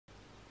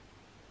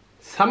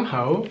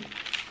somehow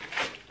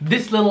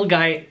this little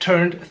guy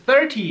turned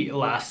 30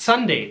 last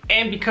Sunday.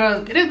 And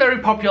because it is very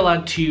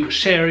popular to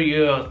share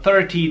your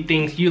 30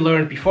 things you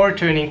learned before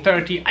turning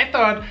 30, I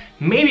thought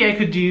maybe I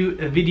could do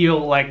a video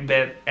like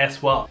that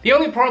as well. The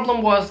only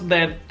problem was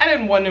that I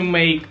didn't want to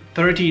make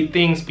 30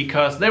 things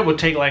because that would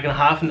take like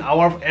half an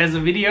hour as a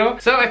video.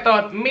 So I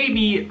thought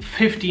maybe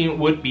 15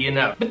 would be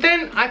enough. But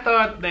then I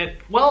thought that,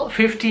 well,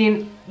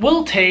 15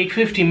 will take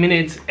 15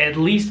 minutes at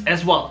least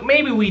as well.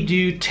 Maybe we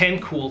do 10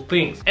 cool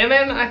things. And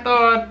then I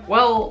thought,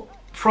 well,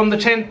 from the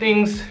 10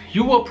 things,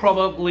 you will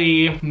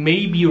probably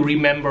maybe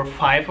remember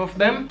 5 of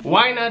them.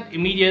 Why not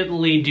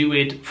immediately do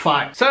it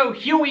 5? So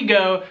here we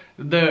go,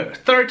 the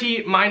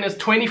 30 minus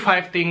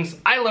 25 things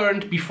I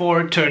learned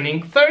before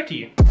turning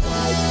 30.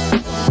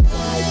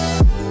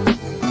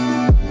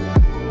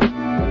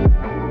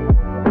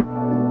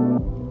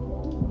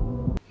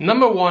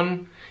 Number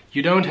 1.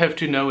 You don't have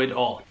to know it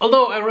all.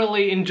 Although I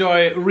really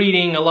enjoy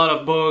reading a lot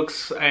of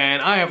books, and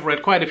I have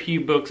read quite a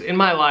few books in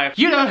my life,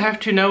 you don't have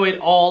to know it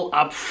all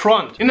up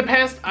front. In the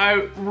past,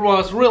 I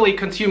was really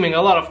consuming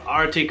a lot of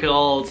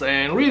articles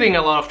and reading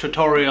a lot of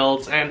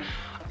tutorials, and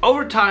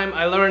over time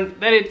I learned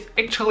that it's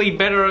actually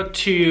better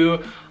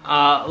to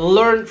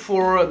learn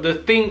for the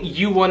thing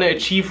you want to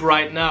achieve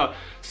right now.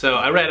 So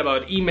I read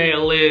about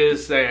email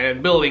lists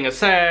and building a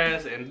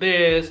SaaS and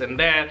this and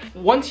that.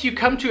 Once you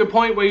come to a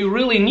point where you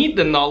really need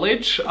the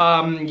knowledge,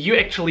 you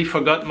actually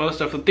forgot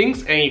most of the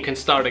things and you can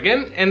start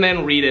again and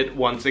then read it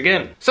once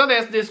again. So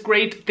there's this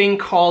great thing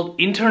called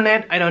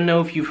internet. I don't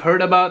know if you've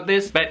heard about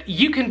this, but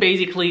you can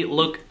basically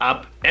look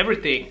up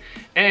everything.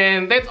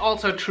 And that's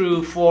also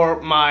true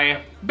for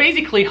my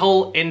basically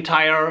whole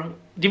entire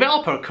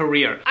developer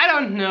career. I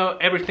don't know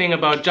everything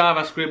about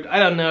JavaScript, I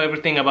don't know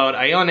everything about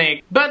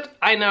Ionic, but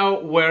I know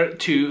where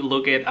to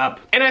look it up.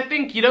 And I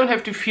think you don't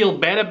have to feel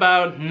bad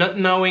about not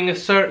knowing a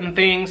certain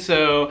thing.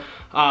 So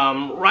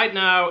right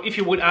now, if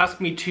you would ask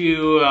me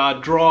to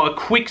draw a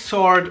quick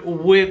sword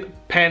with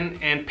pen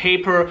and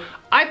paper,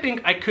 I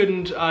think I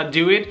couldn't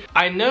do it.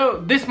 I know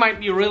this might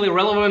be really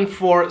relevant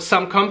for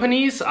some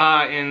companies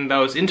in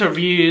those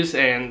interviews,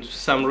 and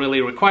some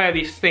really require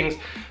these things,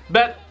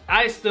 but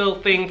I still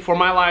think for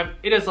my life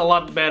it is a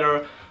lot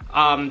better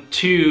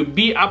to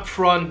be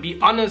upfront, be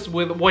honest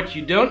with what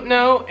you don't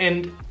know,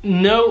 and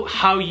know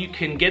how you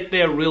can get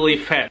there really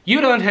fast. You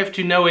don't have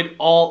to know it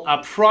all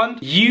up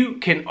front. You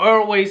can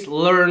always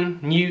learn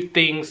new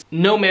things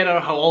no matter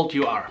how old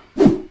you are.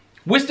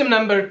 Wisdom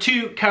number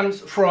 2 comes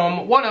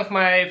from one of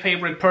my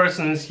favorite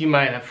persons. You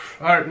might have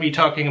heard me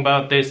talking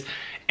about this,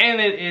 and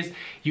it is,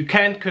 you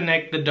can't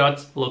connect the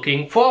dots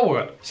looking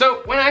forward.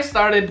 So when I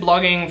started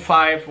blogging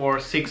 5 or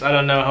 6, I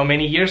don't know how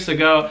many years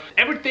ago,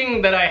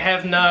 everything that I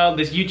have now,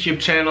 this YouTube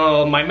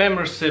channel, my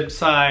membership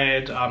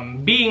site,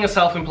 being a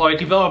self-employed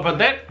developer,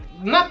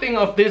 nothing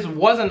of this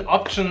was an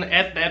option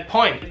at that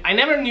point. I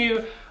never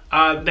knew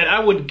that I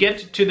would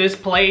get to this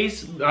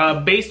place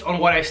based on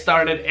what I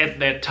started at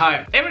that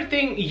time.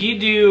 Everything you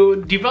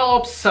do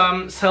develops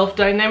some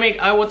self-dynamic,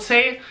 I would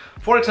say.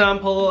 For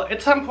example, at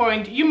some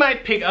point you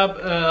might pick up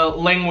a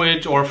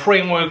language or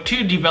framework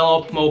to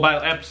develop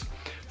mobile apps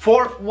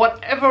for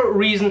whatever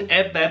reason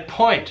at that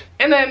point.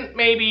 And then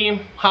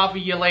maybe half a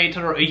year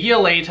later, a year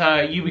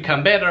later, you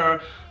become better,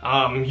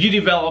 you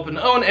develop an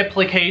own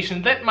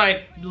application that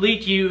might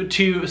lead you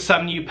to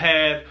some new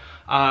path.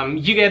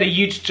 You get a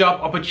huge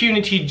job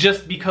opportunity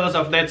just because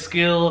of that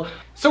skill.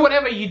 So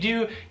whatever you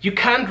do, you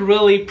can't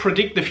really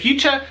predict the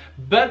future,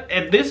 but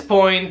at this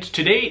point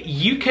today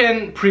you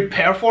can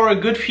prepare for a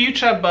good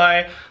future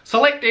by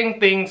selecting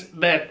things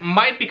that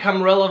might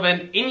become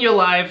relevant in your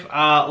life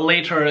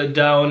later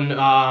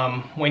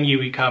down when you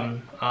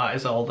become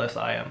as old as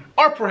I am.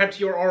 Or perhaps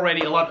you're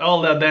already a lot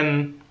older,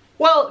 then,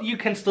 well, you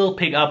can still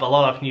pick up a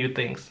lot of new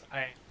things.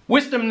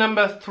 Wisdom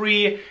number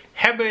 3,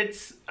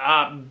 habits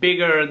are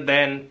bigger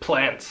than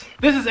plans.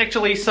 This is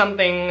actually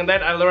something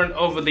that I learned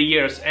over the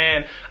years,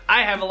 and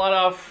I have a lot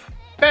of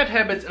bad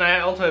habits and I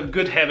also have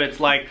good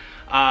habits, like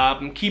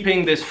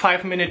keeping this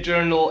 5-minute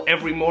journal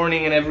every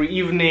morning and every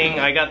evening.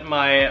 I got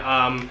my,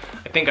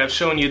 I think I've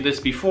shown you this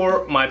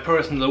before, my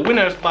personal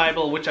winner's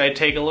Bible, which I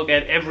take a look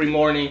at every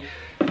morning.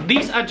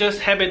 These are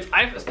just habits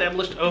I've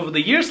established over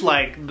the years,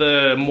 like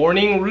the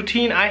morning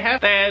routine I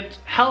have, that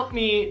help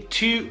me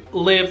to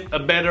live a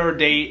better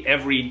day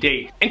every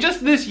day. And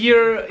just this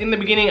year, in the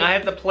beginning, I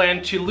had the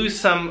plan to lose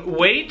some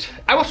weight.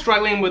 I was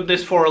struggling with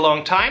this for a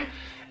long time,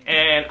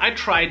 and I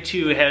tried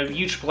to have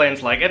huge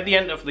plans, like at the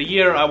end of the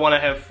year I want to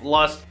have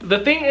lost. The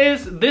thing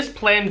is, this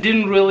plan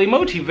didn't really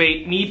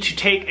motivate me to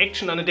take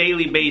action on a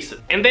daily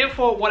basis. And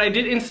therefore what I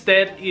did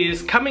instead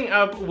is coming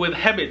up with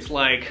habits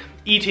like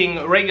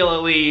eating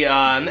regularly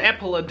an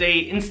apple a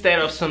day instead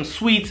of some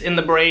sweets in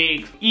the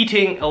break,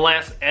 eating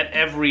less at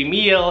every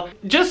meal,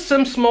 just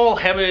some small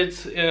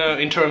habits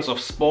in terms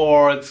of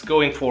sports,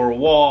 going for a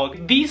walk.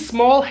 These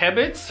small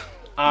habits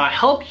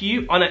help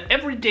you on an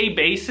everyday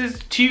basis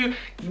to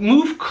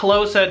move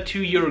closer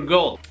to your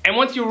goal. And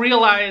once you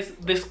realize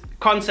this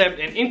concept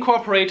and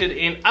incorporate it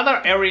in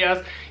other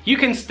areas, you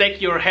can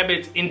stack your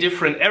habits in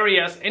different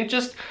areas and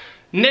just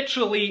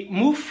naturally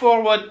move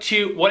forward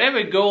to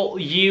whatever goal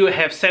you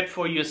have set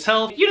for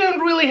yourself. You don't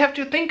really have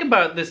to think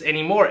about this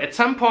anymore. At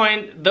some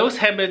point, those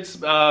habits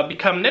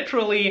become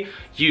naturally.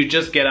 You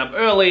just get up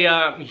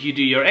earlier, you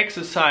do your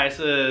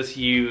exercises,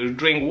 you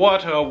drink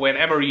water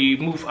whenever you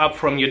move up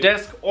from your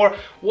desk, or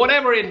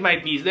whatever it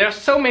might be. There are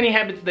so many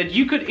habits that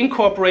you could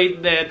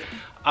incorporate that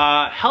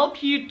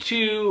help you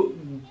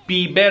to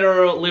be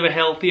better, live a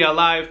healthier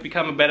life,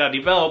 become a better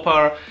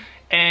developer.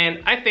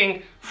 And I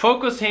think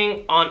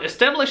focusing on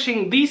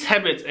establishing these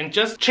habits and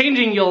just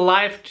changing your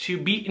life to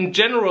be in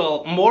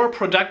general more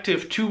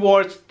productive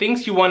towards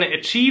things you want to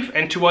achieve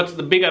and towards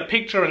the bigger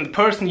picture and the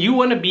person you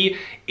want to be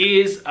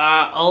is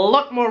a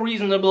lot more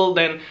reasonable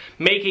than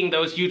making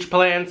those huge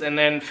plans and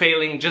then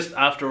failing just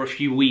after a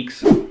few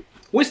weeks.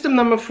 Wisdom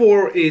number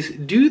 4 is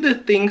do the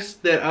things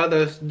that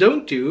others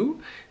don't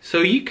do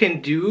so you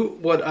can do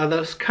what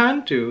others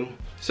can't do.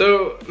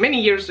 So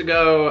many years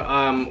ago,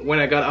 when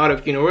I got out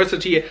of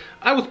university,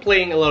 I was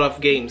playing a lot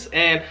of games,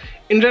 and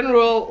in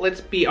general,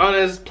 let's be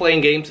honest,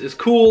 playing games is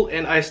cool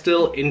and I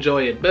still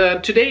enjoy it.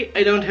 But today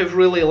I don't have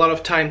really a lot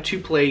of time to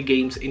play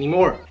games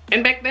anymore.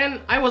 And back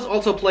then I was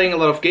also playing a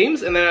lot of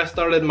games, and then I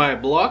started my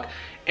blog,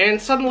 and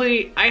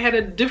suddenly I had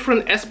a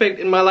different aspect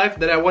in my life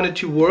that I wanted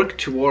to work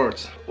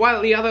towards.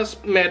 While the others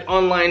met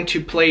online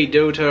to play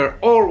Dota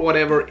or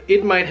whatever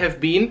it might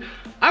have been,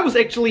 I was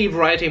actually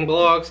writing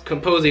blogs,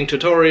 composing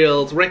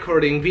tutorials,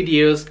 recording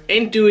videos,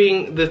 and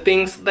doing the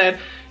things that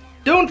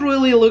don't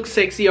really look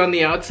sexy on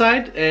the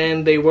outside,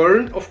 and they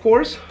weren't, of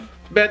course.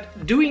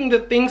 But doing the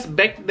things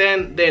back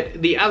then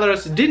that the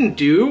others didn't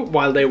do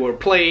while they were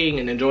playing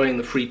and enjoying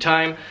the free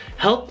time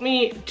helped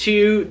me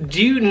to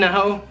do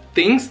now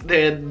things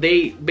that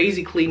they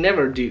basically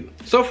never do.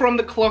 So from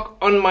the clock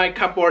on my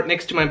cupboard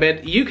next to my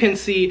bed, you can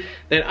see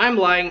that I'm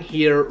lying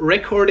here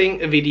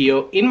recording a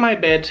video in my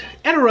bed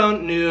at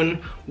around noon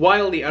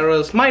while the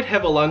others might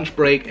have a lunch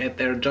break at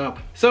their job.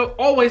 So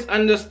always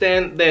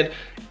understand that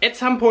at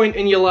some point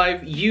in your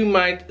life you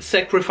might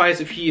sacrifice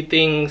a few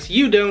things.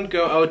 You don't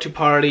go out to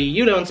party,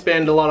 you don't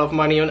spend a lot of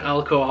money on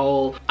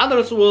alcohol.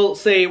 Others will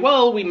say,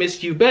 well, we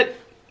miss you, but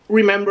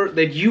remember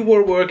that you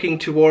were working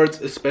towards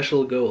a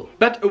special goal.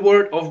 But a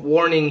word of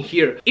warning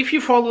here. If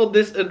you follow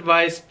this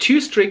advice too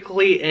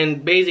strictly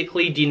and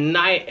basically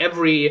deny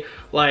every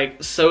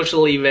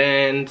social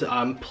event,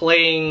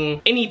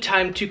 playing any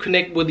time to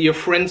connect with your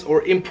friends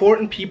or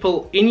important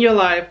people in your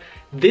life,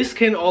 this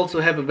can also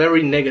have a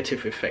very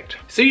negative effect.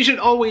 So you should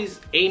always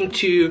aim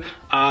to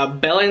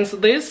balance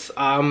this,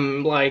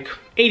 like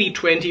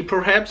 80-20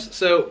 perhaps.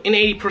 So in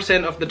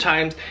 80% of the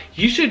times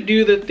you should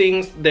do the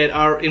things that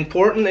are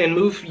important and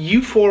move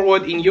you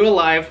forward in your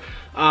life,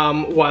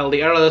 while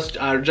the others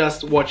are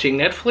just watching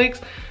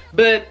Netflix.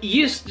 But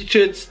you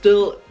should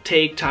still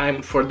take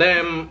time for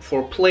them,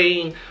 for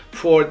playing,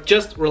 for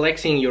just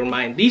relaxing your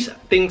mind. These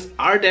things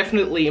are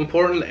definitely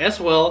important as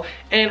well,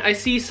 and I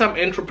see some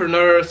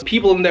entrepreneurs,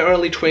 people in their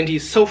early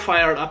 20s, so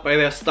fired up by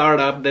their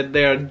startup that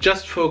they're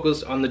just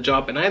focused on the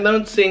job, and I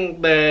don't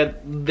think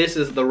that this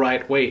is the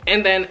right way.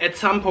 And then at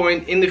some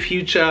point in the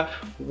future,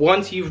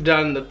 once you've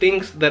done the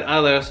things that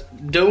others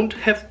don't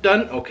have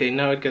done, okay,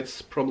 now it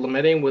gets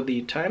problematic with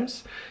the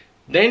times,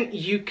 then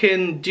you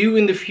can do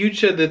in the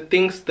future the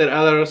things that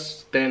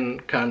others then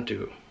can't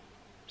do.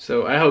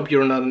 So I hope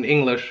you're not an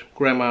English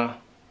grammar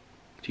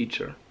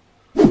teacher.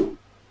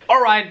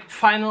 Alright,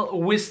 final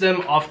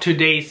wisdom of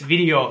today's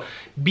video.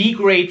 Be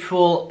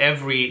grateful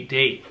every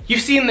day.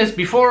 You've seen this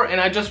before,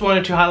 and I just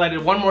wanted to highlight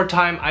it one more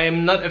time. I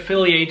am not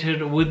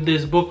affiliated with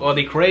this book or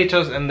the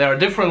creators, and there are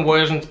different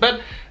versions,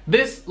 but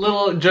this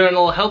little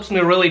journal helps me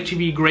really to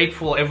be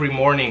grateful every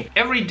morning.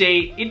 Every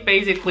day it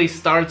basically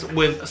starts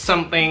with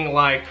something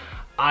like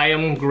I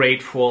am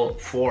grateful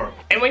for.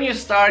 And when you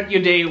start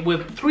your day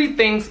with 3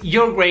 things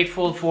you're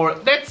grateful for,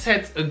 that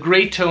sets a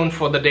great tone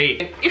for the day.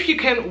 And if you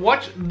can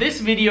watch this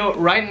video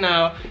right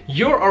now,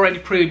 you're already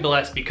pretty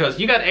blessed, because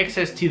you got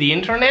access to the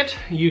internet,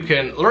 you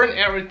can learn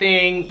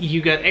everything,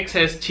 you got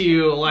access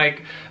to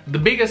the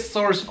biggest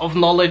source of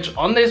knowledge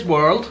on this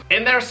world,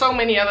 and there are so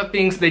many other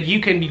things that you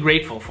can be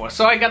grateful for.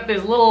 So I got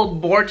this little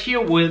board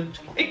here which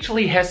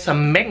actually has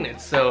some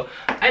magnets, so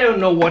I don't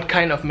know what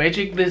kind of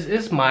magic this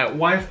is. My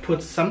wife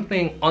put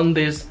something on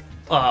this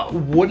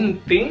wooden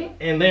thing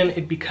and then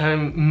it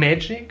became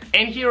magic.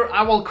 And here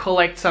I will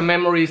collect some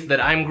memories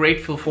that I'm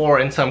grateful for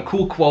and some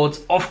cool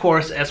quotes, of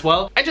course, as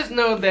well. I just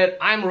know that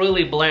I'm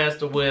really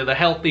blessed with a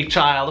healthy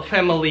child, a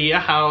family, a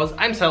house,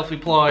 I'm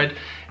self-employed,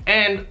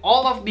 and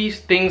all of these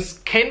things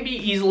can be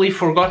easily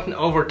forgotten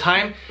over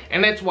time,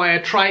 and that's why I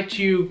try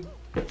to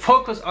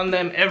focus on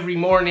them every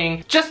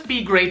morning. Just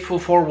be grateful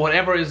for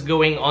whatever is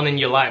going on in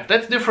your life.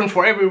 That's different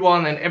for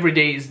everyone, and every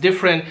day is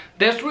different.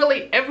 There's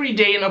really every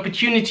day an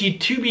opportunity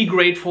to be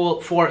grateful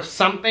for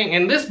something,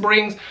 and this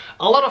brings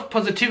a lot of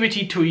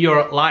positivity to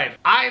your life.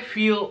 I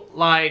feel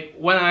like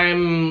when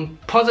I'm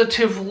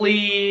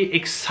positively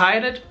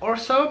excited or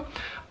so,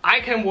 I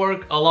can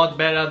work a lot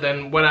better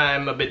than when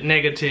I'm a bit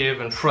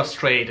negative and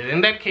frustrated.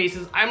 In that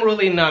cases, I'm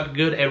really not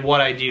good at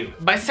what I do.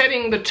 By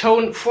setting the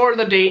tone for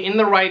the day in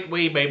the right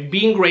way, by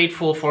being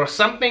grateful for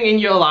something in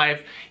your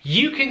life,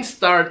 you can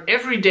start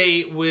every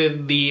day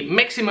with the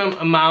maximum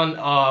amount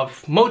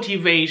of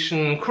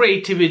motivation,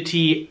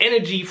 creativity,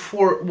 energy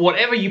for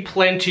whatever you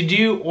plan to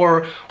do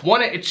or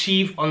want to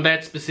achieve on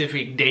that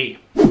specific day.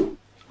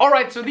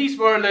 Alright, so these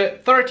were the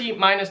 30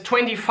 minus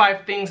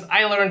 25 things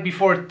I learned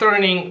before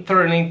turning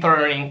 30.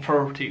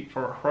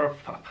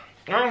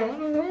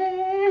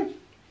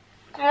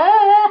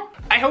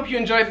 I hope you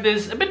enjoyed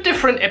this a bit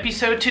different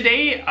episode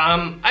today.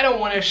 I don't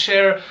want to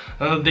share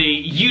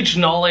the huge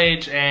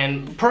knowledge,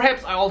 and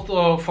perhaps I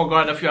also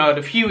forgot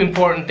a few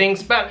important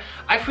things, but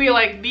I feel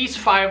like these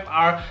 5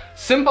 are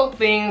simple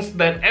things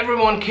that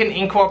everyone can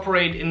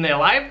incorporate in their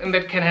life and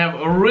that can have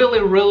a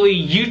really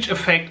huge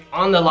effect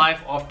on the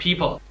life of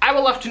people. I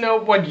would love to know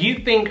what you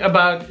think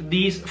about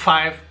these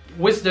 5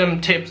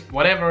 wisdom tips,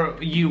 whatever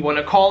you want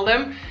to call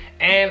them,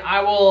 and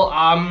I will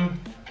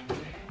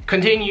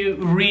continue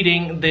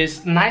reading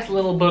this nice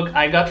little book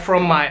I got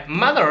from my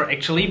mother,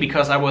 actually,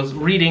 because I was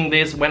reading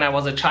this when I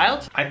was a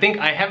child. I think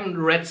I haven't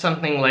read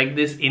something like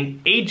this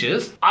in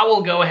ages. I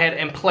will go ahead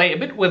and play a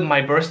bit with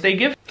my birthday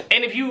gift.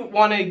 And if you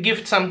want to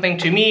gift something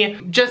to me,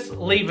 just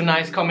leave a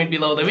nice comment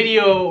below the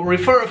video,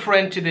 refer a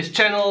friend to this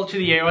channel, to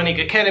the Ionic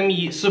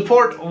Academy,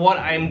 support what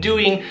I'm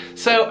doing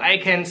so I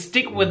can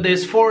stick with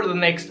this for the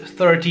next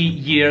 30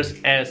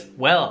 years as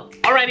well.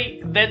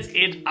 Alrighty, that's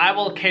it. I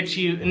will catch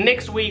you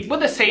next week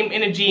with the same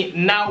energy,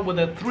 now with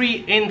a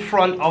 3 in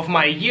front of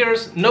my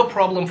ears. No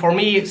problem for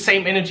me,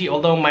 same energy,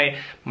 although my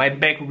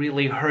back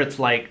really hurts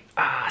like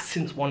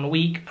since 1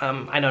 week.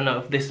 I don't know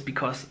if this is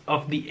because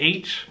of the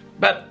age.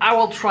 But I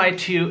will try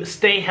to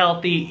stay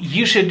healthy.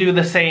 You should do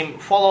the same.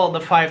 Follow the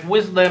 5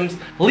 wisdoms.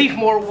 Leave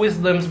more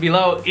wisdoms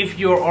below if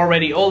you're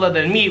already older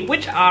than me,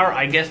 which are,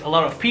 I guess, a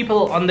lot of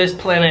people on this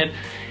planet.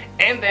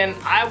 And then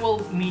I will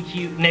meet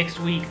you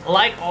next week,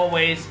 like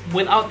always,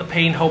 without the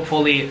pain,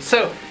 hopefully.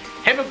 So,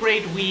 have a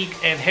great week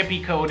and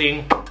happy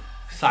coding,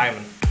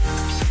 Simon.